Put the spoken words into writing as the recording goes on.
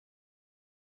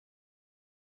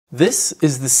This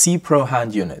is the cPRO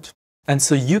hand unit. And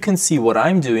so you can see what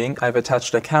I'm doing. I've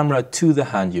attached a camera to the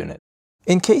hand unit.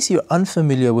 In case you're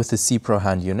unfamiliar with the cPRO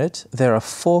hand unit, there are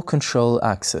 4 control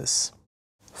axes.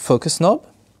 Focus knob,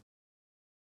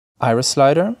 iris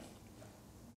slider,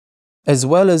 as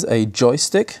well as a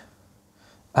joystick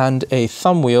and a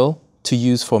thumb wheel to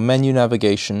use for menu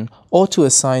navigation or to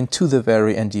assign to the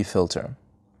VariND filter.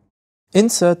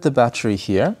 Insert the battery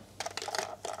here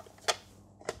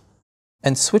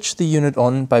and switch the unit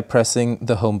on by pressing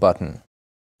the home button.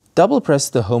 Double press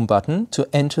the home button to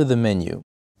enter the menu,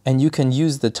 and you can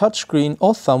use the touchscreen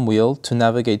or thumb wheel to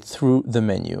navigate through the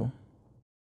menu.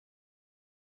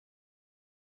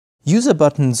 User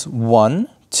buttons 1,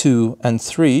 2, and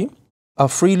 3 are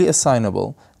freely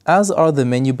assignable, as are the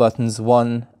menu buttons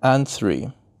 1 and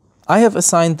 3. I have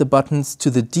assigned the buttons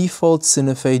to the default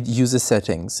Cinefade user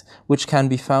settings, which can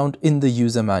be found in the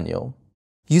user manual.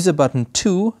 User button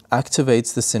 2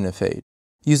 activates the Cinefade.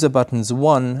 User buttons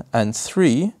 1 and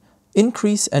 3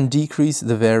 increase and decrease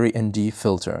the VariND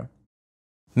filter.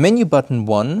 Menu button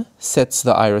 1 sets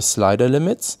the iris slider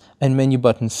limits, and menu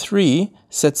button 3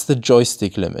 sets the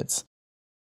joystick limits.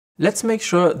 Let's make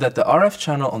sure that the RF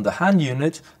channel on the hand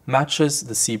unit matches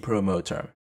the cPRO motor.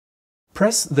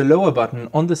 Press the lower button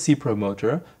on the cPRO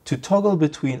motor to toggle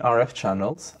between RF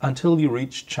channels until you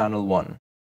reach channel 1.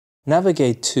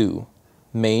 Navigate to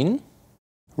Main,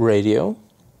 Radio,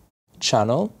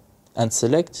 Channel, and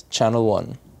select channel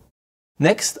 1.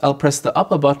 Next, I'll press the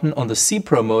upper button on the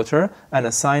cPRO motor and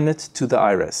assign it to the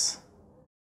iris.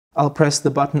 I'll press the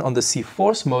button on the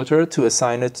cForce motor to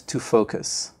assign it to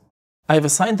focus. I've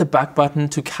assigned the back button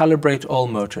to calibrate all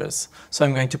motors, so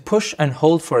I'm going to push and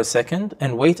hold for a second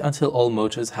and wait until all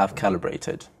motors have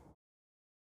calibrated.